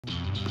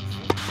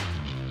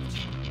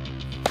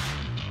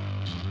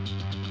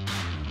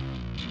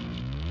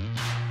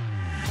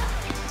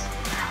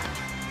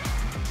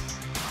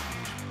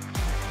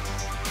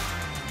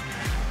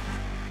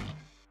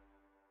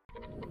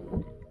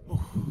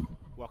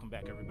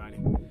back, everybody.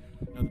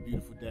 Another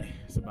beautiful day.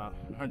 It's about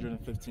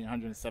 115,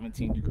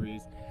 117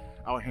 degrees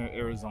out here in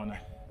Arizona.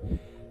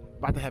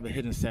 About to have a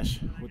hidden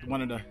session with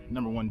one of the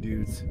 #1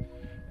 dudes,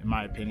 in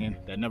my opinion,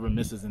 that never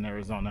misses in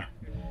Arizona.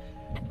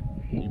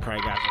 You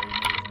probably guys already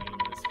know what his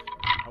name is.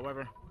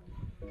 However,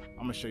 I'm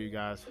gonna show you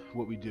guys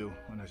what we do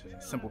on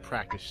a simple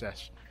practice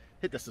session.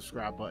 Hit the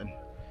subscribe button,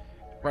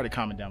 write a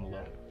comment down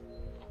below.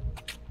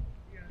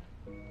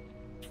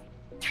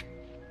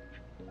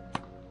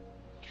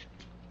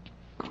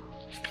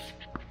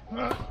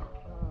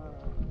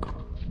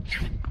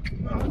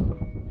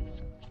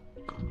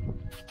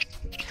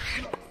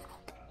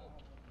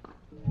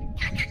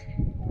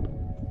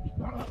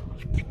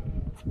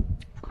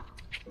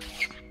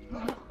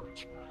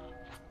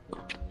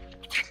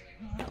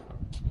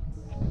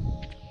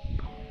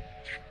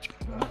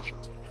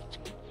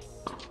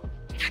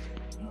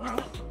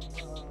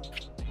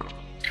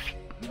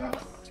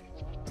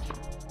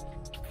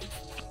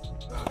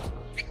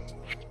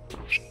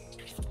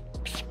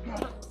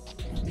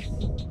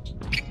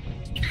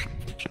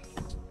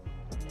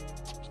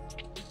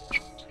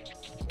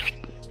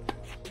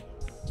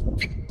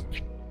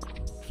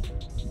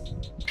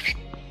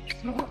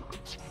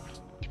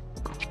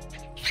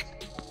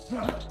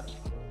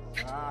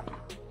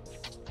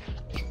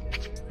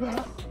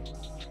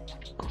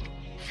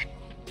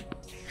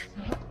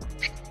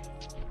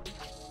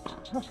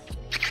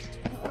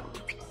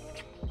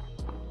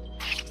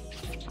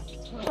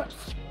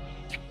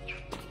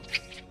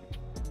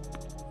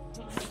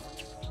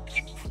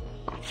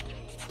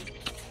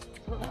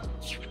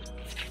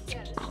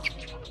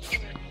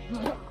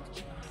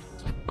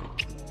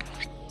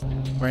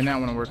 Right now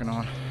what I'm working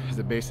on is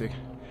a basic,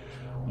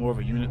 more of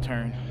a unit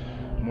turn,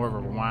 more of a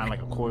rewind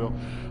like a coil.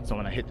 So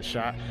when I hit the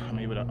shot, I'm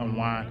able to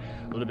unwind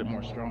a little bit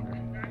more stronger.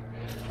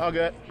 All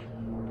good.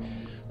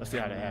 Let's see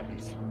how that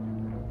happens.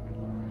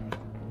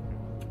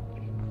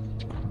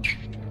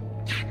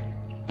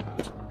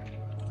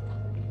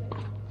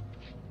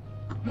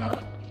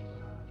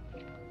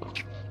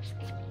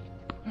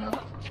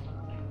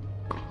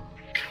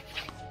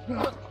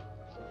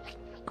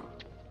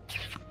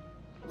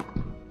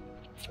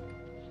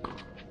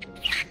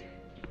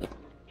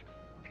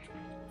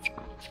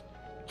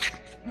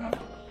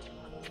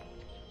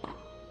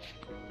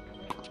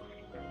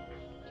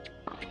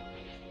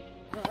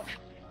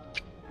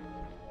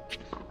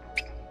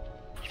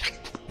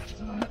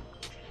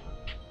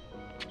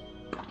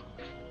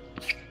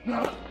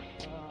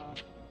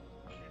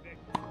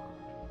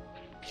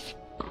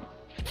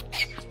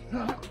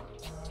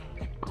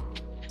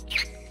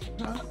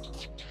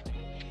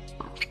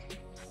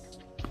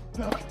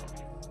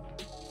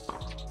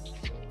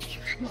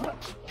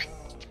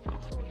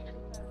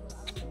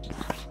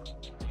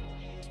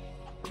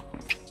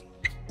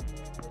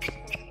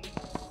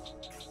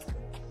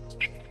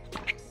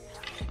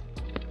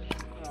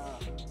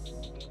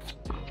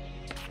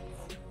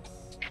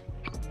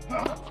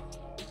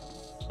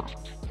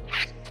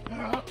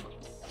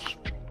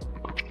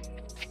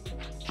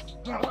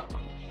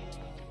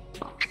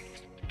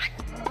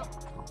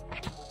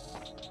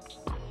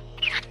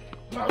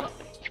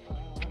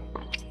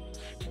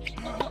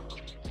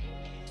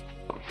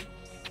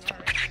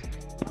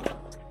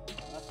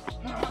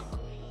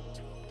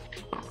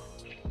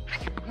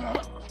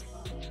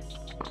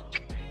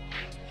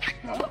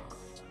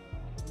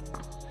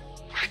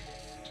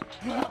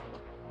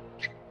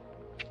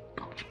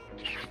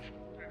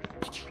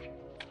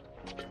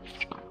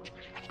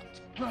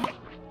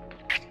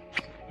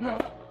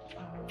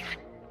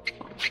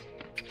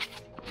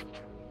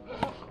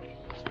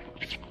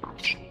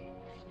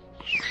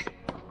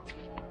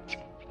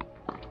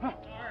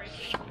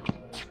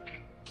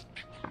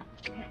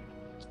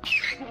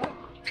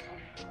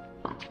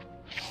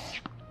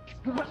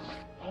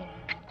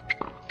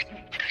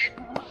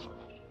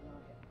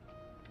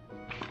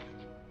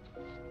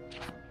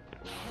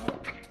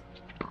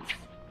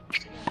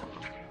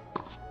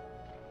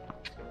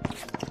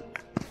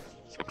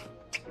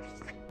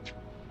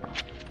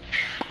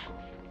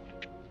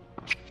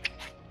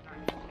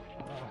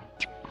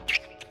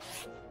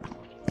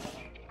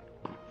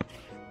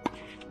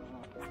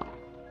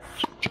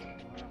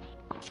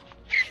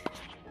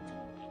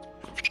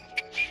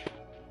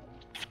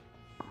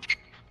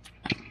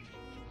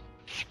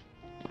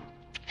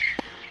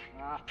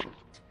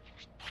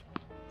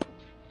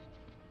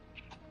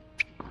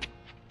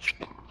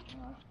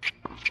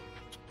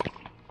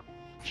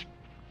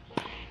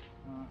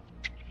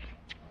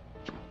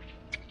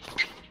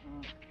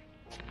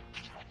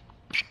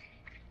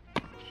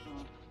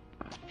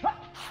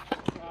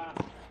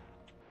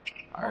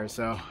 Alright,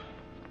 so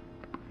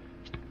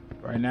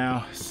right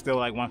now it's still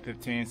like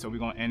 115, so we're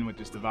gonna end with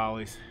just the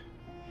volleys.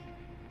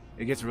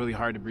 It gets really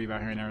hard to breathe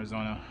out here in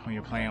Arizona when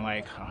you're playing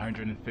like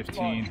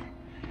 115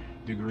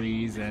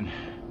 degrees and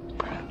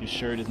your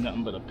shirt is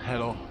nothing but a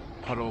puddle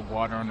of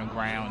water on the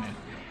ground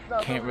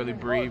and can't really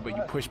breathe, but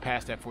you push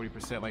past that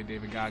 40% like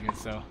David Goggins.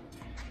 So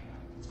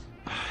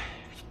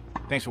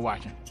thanks for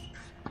watching.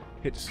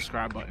 Hit the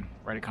subscribe button,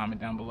 write a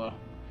comment down below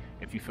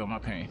if you feel my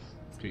pain.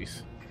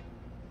 Peace.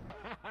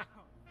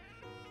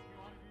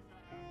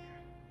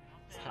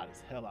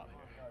 as hell out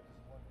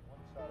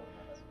here.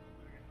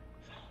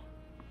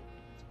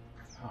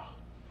 Oh.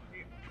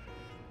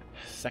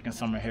 Second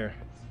summer here.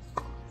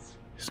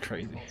 It's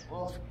crazy.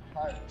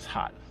 It's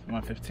hot.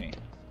 115.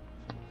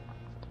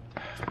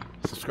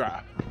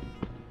 Subscribe.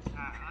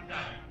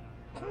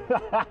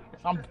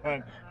 I'm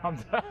done. I'm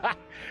done.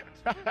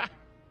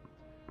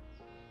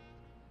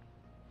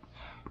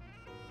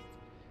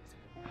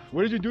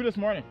 What did you do this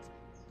morning?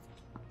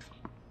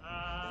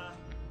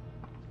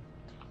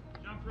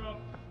 Jump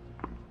rope,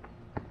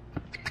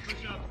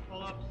 push-ups,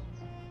 pull-ups,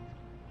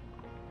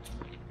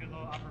 good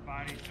little upper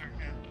body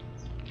circuit,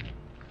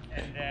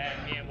 and then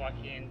me and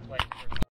Joaquin played.